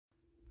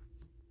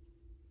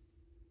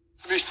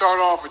Let me start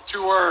off with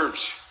two words.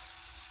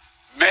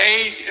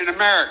 Made in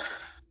America.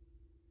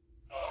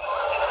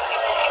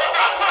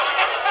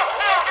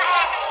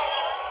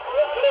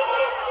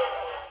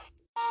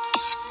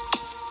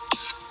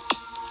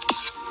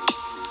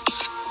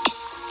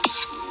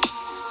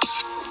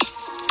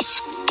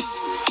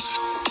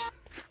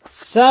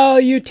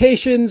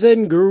 Salutations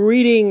and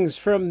greetings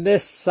from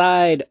this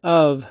side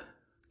of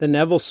the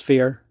Neville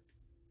Sphere.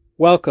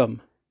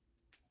 Welcome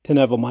to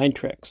Neville Mind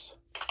Tricks.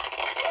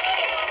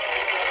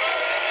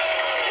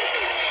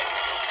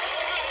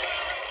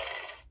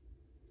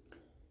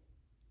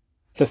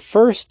 The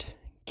first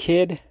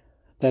kid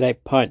that I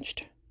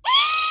punched.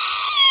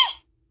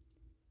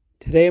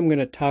 Today I'm going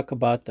to talk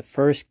about the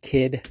first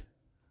kid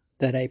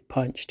that I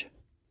punched.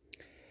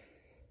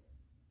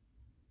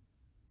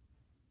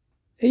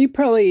 You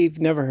probably have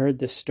never heard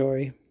this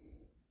story.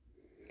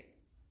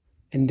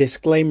 And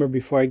disclaimer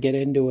before I get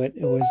into it,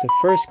 it was the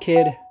first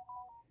kid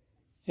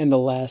and the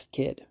last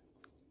kid.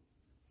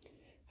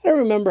 I don't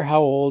remember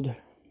how old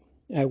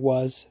I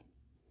was.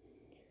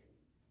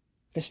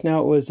 Just now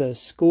it was a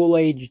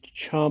school-aged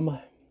chum,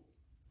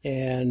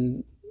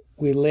 and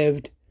we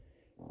lived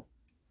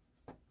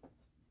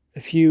a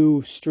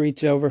few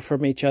streets over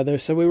from each other,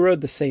 so we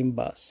rode the same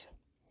bus.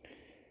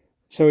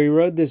 So we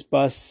rode the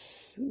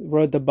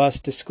bus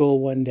to school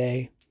one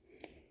day,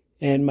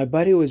 and my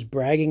buddy was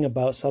bragging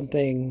about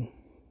something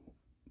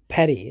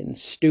petty and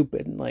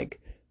stupid, like,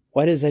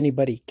 why does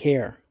anybody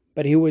care?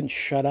 But he wouldn't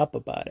shut up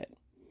about it.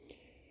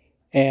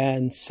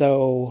 And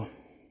so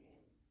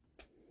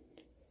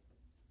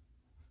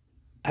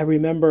I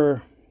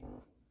remember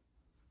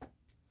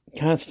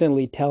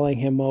constantly telling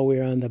him while we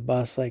were on the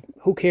bus, like,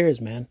 who cares,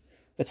 man?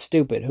 That's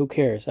stupid. Who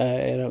cares?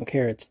 I don't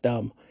care. It's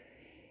dumb.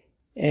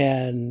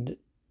 And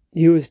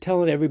he was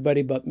telling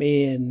everybody but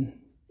me, and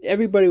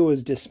everybody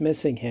was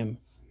dismissing him.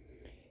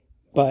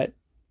 But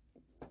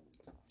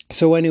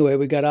so anyway,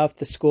 we got off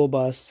the school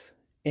bus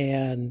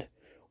and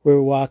we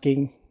were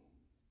walking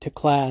to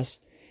class,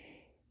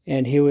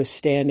 and he was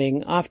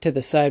standing off to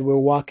the side. We were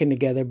walking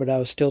together, but I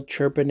was still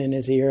chirping in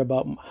his ear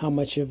about how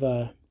much of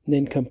a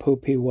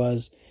nincompoop he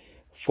was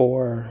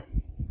for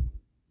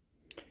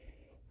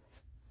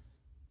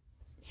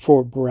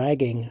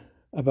bragging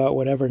about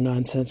whatever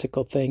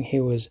nonsensical thing he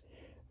was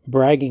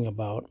bragging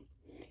about.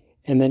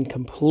 And then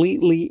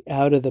completely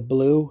out of the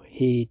blue,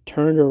 he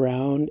turned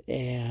around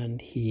and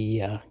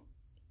he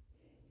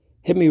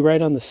hit me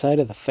right on the side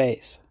of the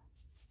face.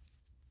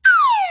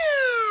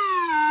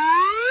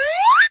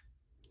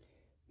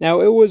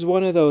 Now, it was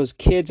one of those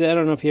kids, I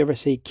don't know if you ever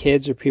see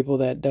kids or people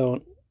that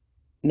don't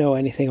know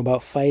anything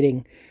about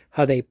fighting,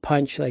 how they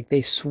punch, like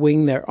they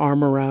swing their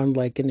arm around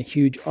like in a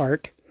huge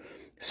arc.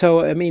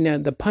 So, I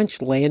mean, the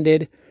punch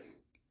landed.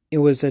 It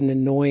was an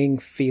annoying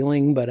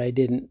feeling, but it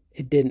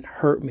didn't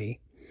hurt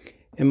me.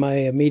 And my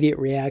immediate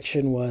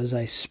reaction was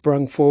I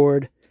sprung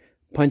forward,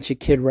 punched a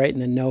kid right in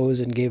the nose,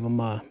 and gave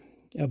him a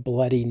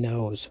bloody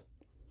nose.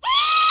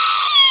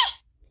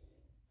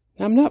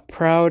 Now, I'm not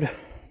proud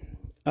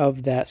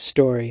of that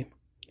story,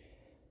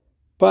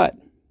 but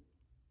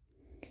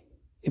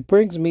it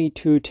brings me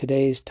to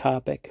today's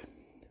topic,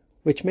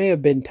 which may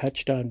have been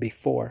touched on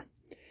before,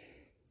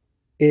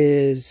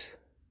 is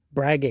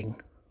bragging.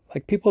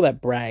 Like people that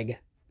brag. I'm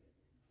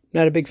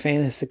not a big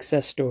fan of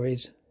success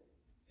stories,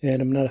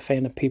 and I'm not a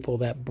fan of people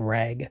that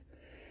brag.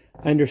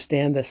 I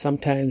understand that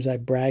sometimes I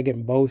brag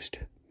and boast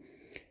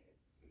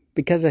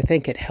because I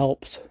think it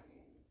helps,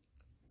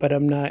 but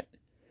I'm not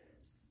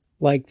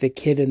like the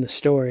kid in the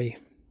story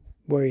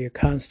where you're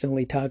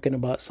constantly talking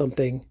about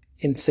something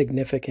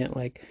insignificant,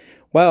 like,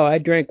 wow, I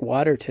drank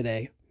water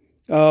today.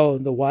 Oh,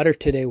 the water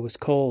today was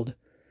cold.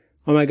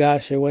 Oh my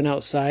gosh, I went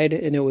outside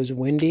and it was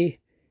windy,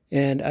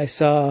 and I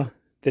saw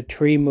the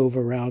tree move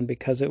around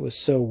because it was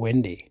so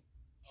windy.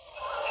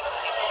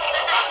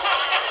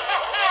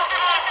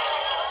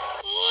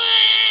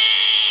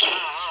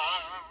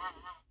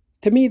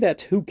 To me,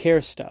 that's who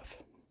cares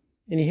stuff.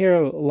 And you hear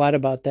a lot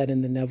about that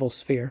in the Neville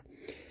Sphere.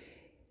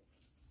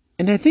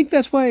 And I think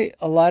that's why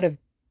a lot of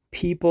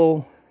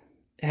people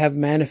have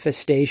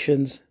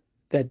manifestations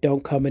that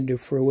don't come into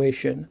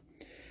fruition.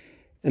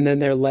 And then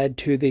they're led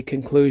to the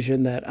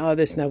conclusion that, oh,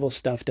 this Neville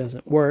stuff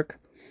doesn't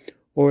work.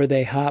 Or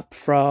they hop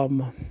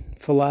from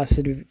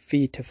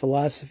philosophy to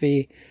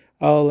philosophy.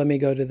 Oh, let me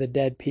go to the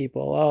dead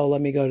people. Oh, let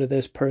me go to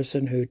this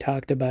person who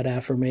talked about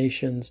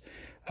affirmations.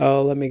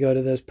 Oh, let me go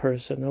to this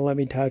person. Or let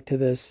me go to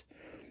this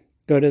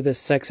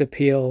sex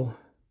appeal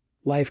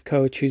life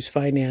coach who's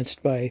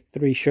financed by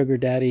 3 sugar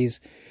daddies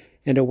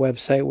and a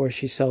website where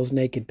she sells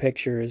naked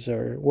pictures,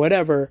 or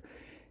whatever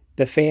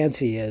the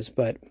fancy is.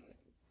 But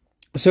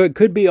so it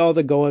could be all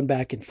the going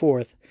back and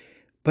forth,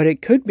 but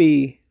it could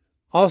be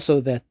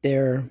also that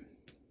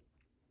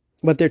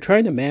what they're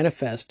trying to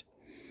manifest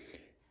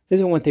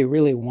isn't what they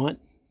really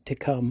want to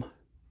come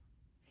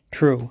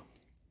true.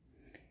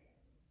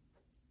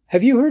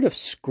 Have you heard of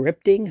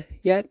scripting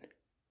yet?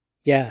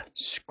 Yeah,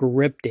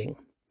 scripting.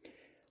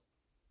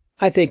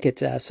 I think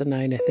it's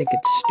asinine. I think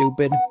it's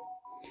stupid.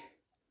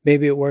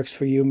 Maybe it works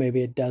for you,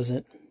 maybe it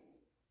doesn't.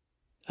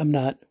 I'm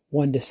not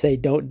one to say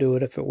don't do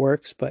it if it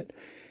works, but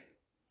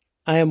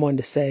I am one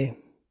to say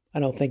I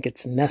don't think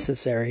it's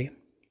necessary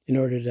in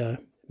order to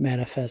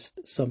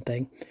manifest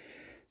something.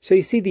 So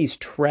you see these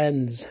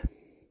trends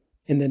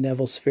in the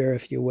Neville sphere,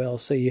 if you will.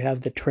 So you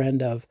have the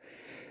trend of,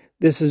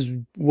 this is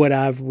what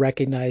I've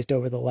recognized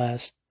over the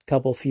last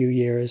few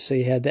years. So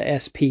you had the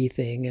SP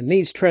thing, and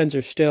these trends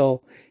are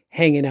still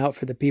hanging out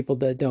for the people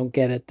that don't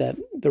get it, that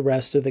the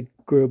rest of the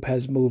group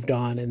has moved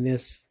on. And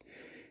this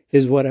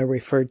is what I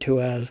referred to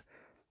as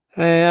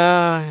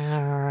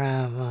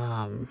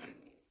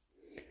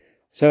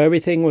so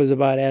everything was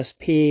about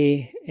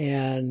SP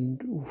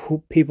and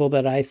people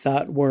that I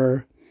thought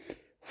were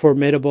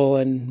formidable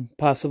and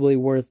possibly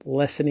worth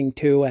listening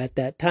to at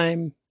that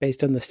time,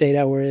 based on the state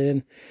I were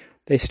in.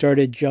 They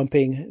started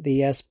jumping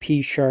the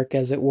SP shark,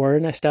 as it were,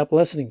 and I stopped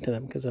listening to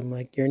them because I'm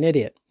like, you're an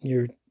idiot.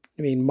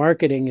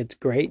 Marketing, it's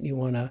great. You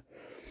want to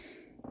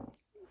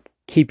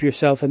keep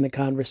yourself in the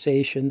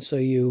conversation, so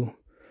you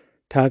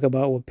talk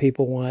about what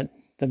people want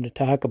them to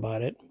talk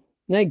about it.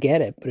 And I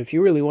get it, but if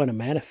you really want to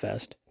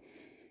manifest,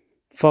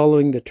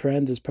 following the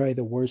trends is probably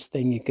the worst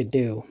thing you could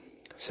do.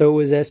 So it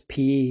was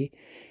SP,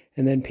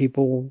 and then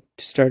people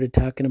started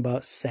talking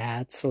about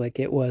sats, like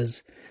it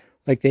was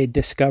like they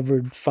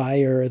discovered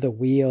fire or the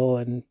wheel,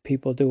 and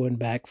people doing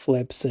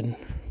backflips and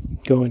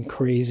going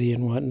crazy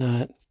and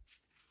whatnot.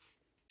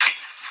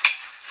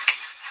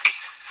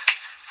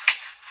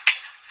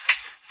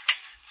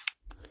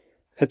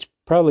 That's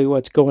probably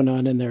what's going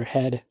on in their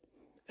head.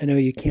 I know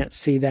you can't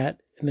see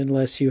that, and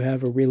unless you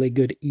have a really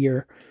good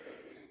ear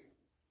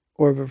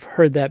or have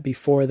heard that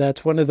before,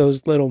 that's one of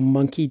those little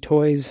monkey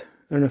toys.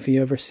 I don't know if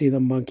you ever see the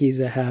monkeys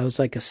that has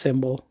like a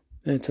symbol,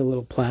 and it's a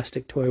little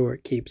plastic toy where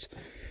it keeps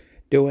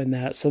doing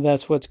that. So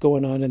that's what's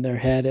going on in their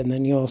head. And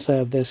then you also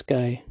have this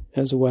guy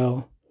as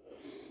well.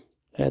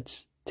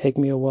 That's take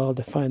me a while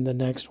to find the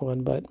next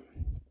one, but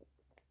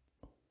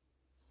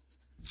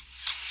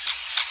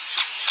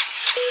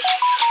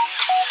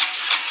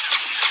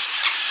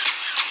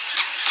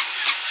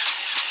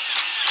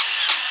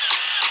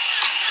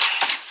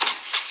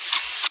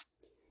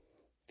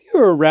if you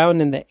were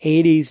around in the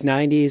 80s,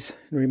 90s,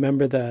 and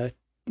remember the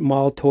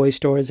mall toy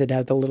stores that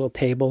have the little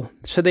table,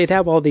 so they'd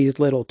have all these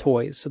little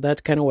toys. So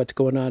that's kind of what's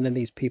going on in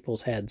these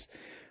people's heads,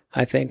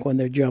 I think, when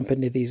they're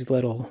jumping to these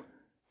little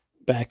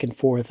back and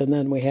forth. And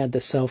then we had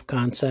the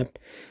self-concept.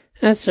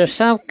 That's the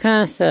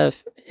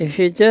self-concept. If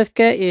you just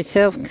get your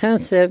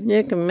self-concept,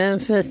 you can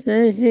manifest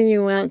anything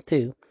you want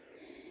to.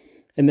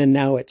 And then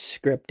now it's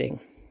scripting.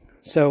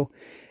 So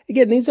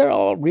again, these are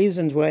all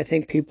reasons why I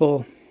think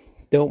people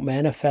don't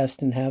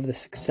manifest and have the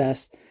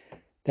success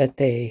that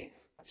they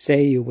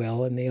say you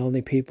will. And the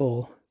only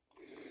people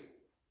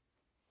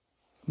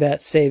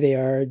that say they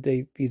are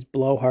these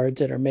blowhards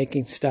that are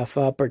making stuff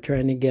up or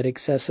trying to get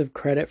excessive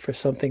credit for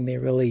something they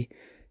really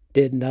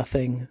did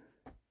nothing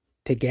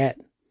to get.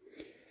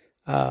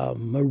 A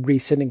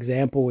recent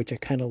example, which I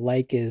kind of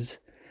like, is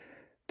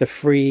the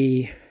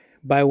free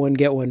buy one,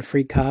 get one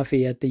free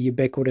coffee at the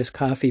ubiquitous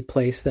coffee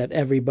place that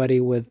everybody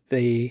with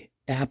the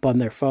app on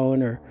their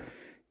phone or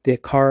the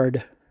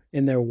card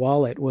in their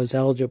wallet was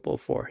eligible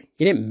for.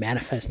 You didn't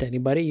manifest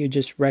anybody. You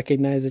just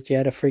recognized that you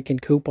had a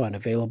freaking coupon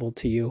available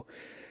to you,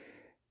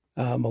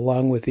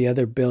 along with the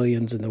other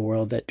billions in the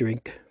world that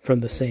drink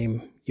from the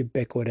same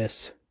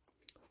ubiquitous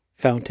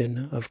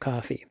fountain of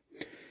coffee.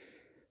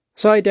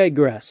 So I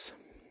digress.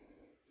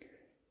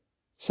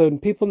 So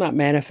people not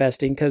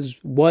manifesting because,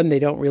 one, they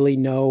don't really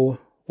know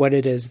what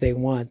it is they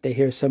want. They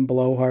hear some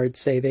blowhard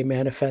say they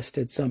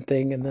manifested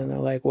something, and then they're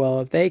like,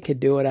 well, if they could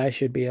do it, I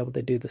should be able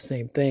to do the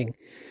same thing.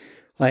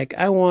 Like,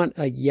 I want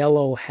a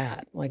yellow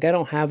hat. Like, I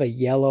don't have a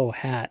yellow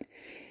hat.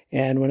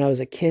 And when I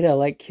was a kid, I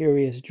liked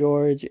Curious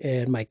George,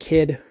 and my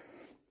kid,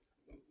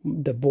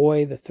 the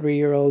boy, the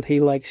 3-year-old, he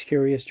likes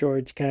Curious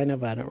George, kind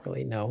of. I don't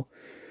really know.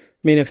 I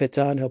mean, if it's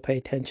on, he'll pay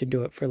attention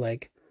to it for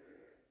like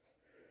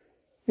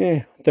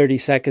 30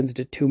 seconds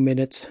to 2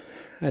 minutes.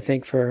 I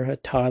think for a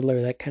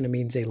toddler, that kind of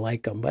means they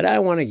like them. But I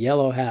want a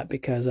yellow hat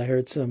because I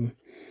heard some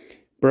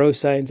bro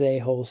science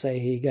a-hole say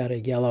he got a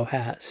yellow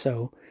hat.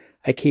 So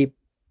I keep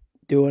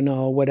doing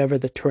whatever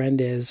the trend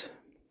is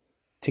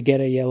to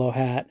get a yellow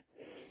hat.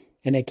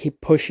 And I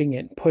keep pushing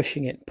it,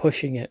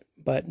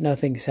 but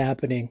nothing's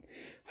happening.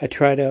 I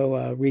try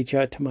to reach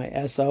out to my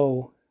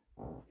SO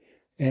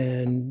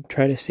and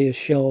try to see if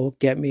she'll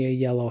get me a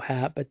yellow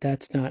hat, but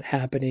that's not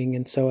happening.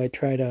 And so I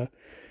try to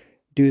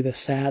do the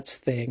SATs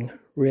thing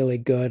really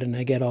good, and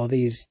I get all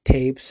these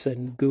tapes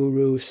and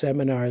guru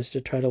seminars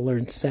to try to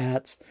learn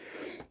SATs.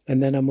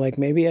 And then I'm like,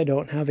 maybe I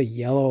don't have a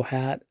yellow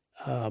hat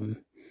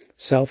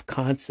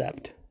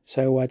self-concept.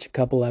 So I watch a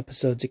couple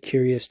episodes of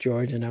Curious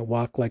George, and I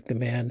walk like the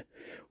man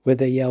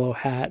with a yellow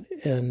hat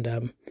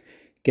and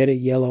get a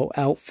yellow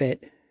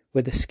outfit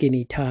with a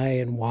skinny tie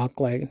and walk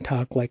like and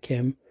talk like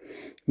him.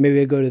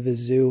 Maybe I go to the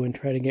zoo and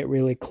try to get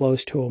really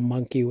close to a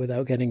monkey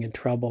without getting in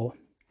trouble.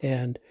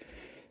 And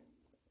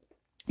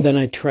then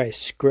I try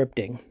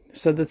scripting.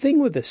 So the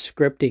thing with the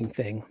scripting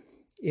thing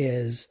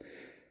is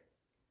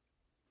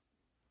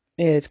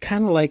it's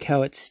kind of like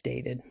how it's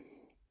stated.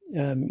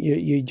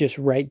 You just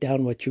write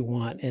down what you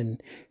want,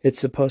 and it's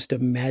supposed to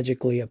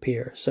magically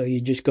appear. So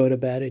you just go to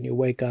bed and you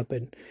wake up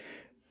and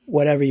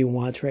whatever you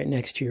want's right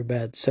next to your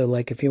bed. So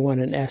like if you want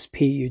an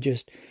SP, you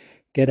just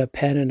get a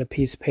pen and a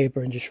piece of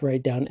paper and just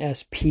write down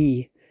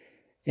SP,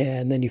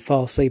 and then you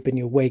fall asleep and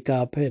you wake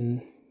up,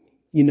 and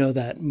you know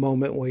that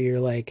moment where you're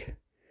like,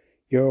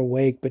 you're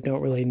awake but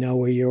don't really know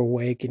where you're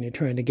awake, and you're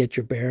trying to get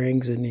your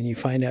bearings, and then you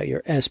find out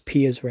your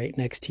SP is right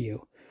next to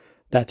you.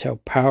 That's how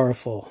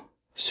powerful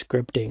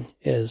scripting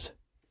is.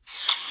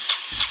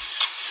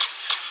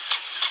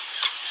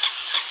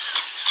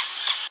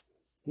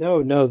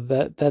 No,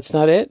 that's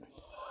not it.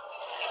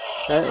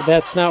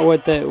 That's not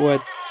what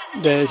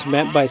is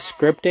meant by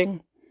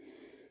scripting.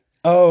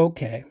 Oh,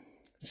 okay.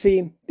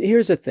 See,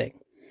 here's the thing.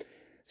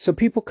 So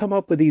people come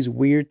up with these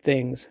weird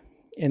things,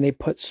 and they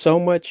put so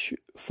much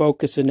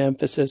focus and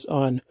emphasis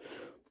on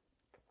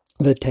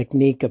the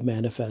technique of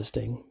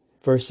manifesting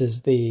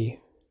versus the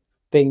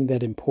thing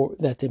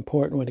that's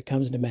important when it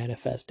comes to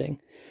manifesting.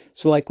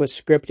 So like with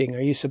scripting,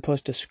 are you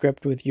supposed to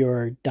script with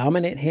your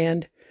dominant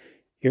hand,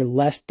 your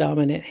less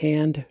dominant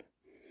hand?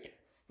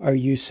 Are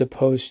you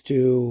supposed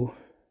to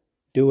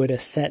do it a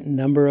set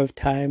number of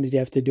times? Do you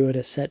have to do it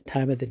a set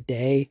time of the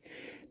day?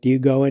 Do you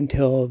go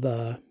until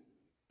the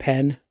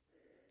pen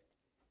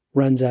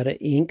runs out of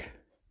ink?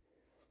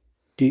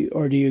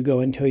 Or do you go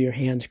until your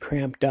hand's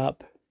cramped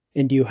up?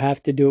 And do you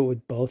have to do it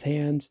with both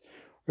hands?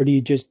 Or do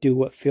you just do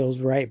what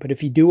feels right? But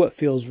if you do what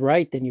feels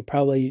right, then you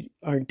probably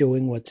aren't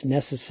doing what's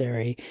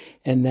necessary.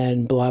 And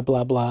then blah,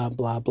 blah, blah,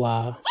 blah,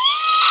 blah.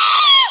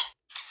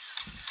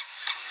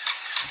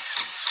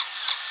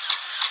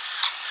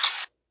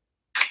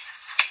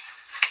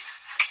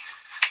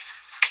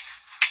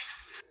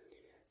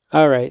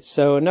 All right,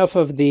 so enough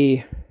of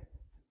the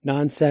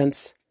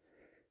nonsense.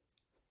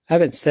 I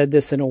haven't said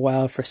this in a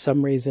while for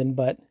some reason,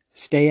 but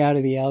stay out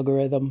of the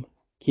algorithm.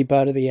 Keep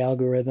out of the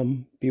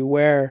algorithm.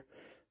 Beware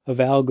of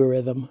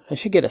algorithm. I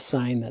should get a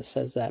sign that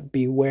says that.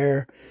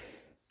 Beware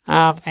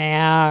of the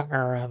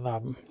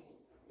algorithm.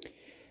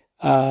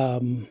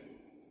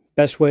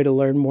 Best way to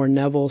learn more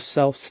Neville,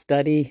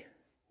 self-study,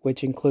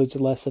 which includes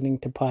listening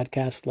to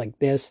podcasts like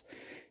this.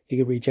 You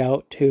can reach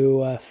out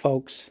to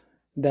folks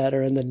that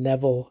are in the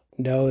Neville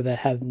know, that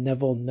have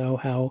Neville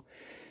know-how.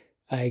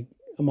 I'm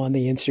on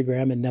the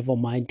Instagram at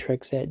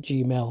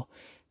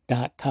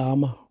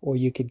NevilleMindTricks@gmail.com, or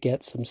you could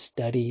get some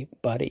study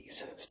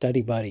buddies.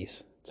 Study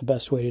buddies. It's the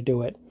best way to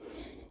do it.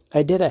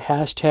 I did a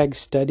hashtag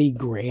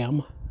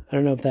StudyGram. I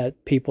don't know if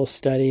that people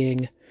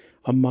studying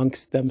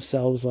amongst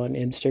themselves on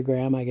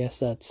Instagram. I guess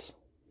that's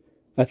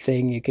a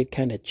thing. You could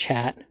kind of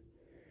chat.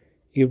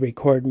 You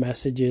record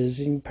messages.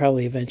 You can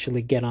probably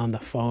eventually get on the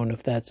phone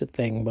if that's a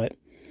thing. But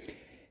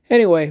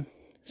anyway,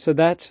 so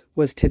that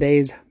was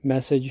today's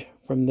message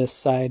from this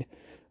side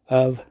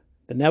of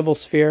the Neville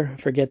sphere. I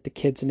forget the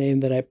kid's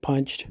name that I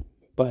punched,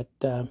 but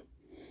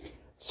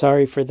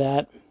sorry for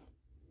that.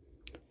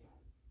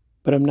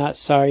 But I'm not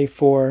sorry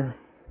for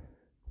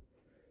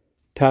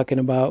talking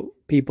about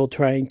people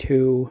trying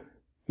to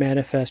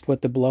manifest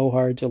what the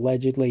blowhards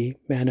allegedly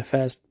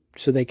manifest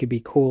so they could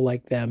be cool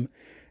like them,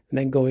 and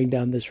then going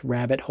down this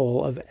rabbit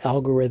hole of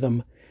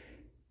algorithm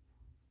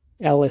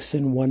Alice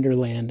in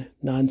Wonderland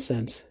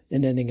nonsense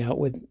and ending up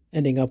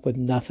with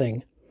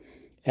nothing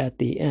at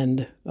the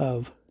end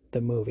of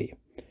the movie.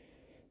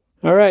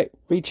 All right,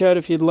 reach out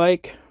if you'd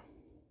like.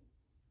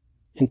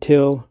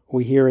 Until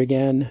we hear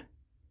again,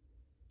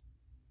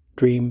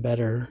 dream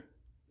better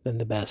than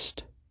the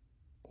best,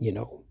 you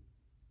know.